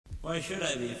Why should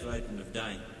I be frightened of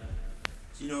dying?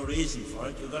 See no reason for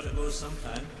it. You've got to go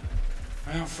sometime.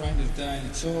 I aren't frightened of dying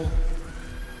at all.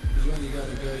 Because when you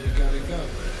gotta go, you gotta go.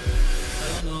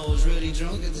 I don't know, I was really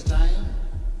drunk at the time.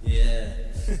 Yeah.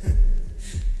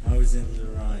 I was in the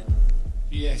right.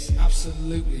 Yes,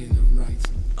 absolutely in the right.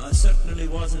 I certainly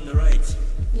was in the right.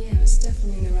 Yeah, I was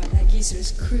definitely in the right. That geezer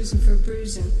was cruising for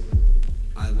bruising.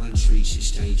 I once reached a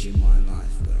stage in my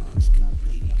life where I was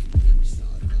completely convinced that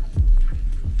I'd done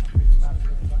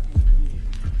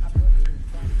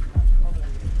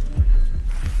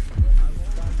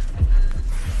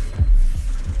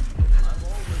I've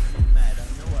always been mad. I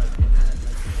know I've been mad.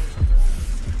 Like most of all,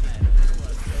 mad. I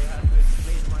know they have to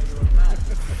explain why you were mad.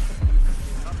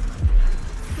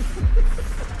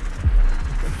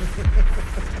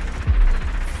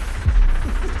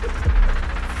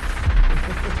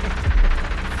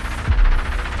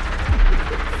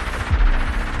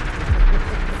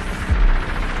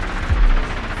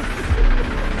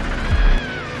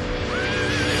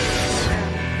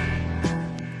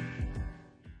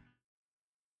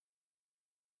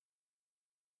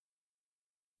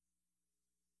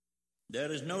 There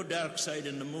is no dark side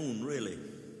in the moon, really.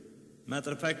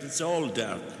 Matter of fact, it's all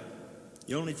dark.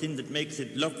 The only thing that makes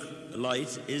it look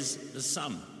light is the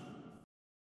sun.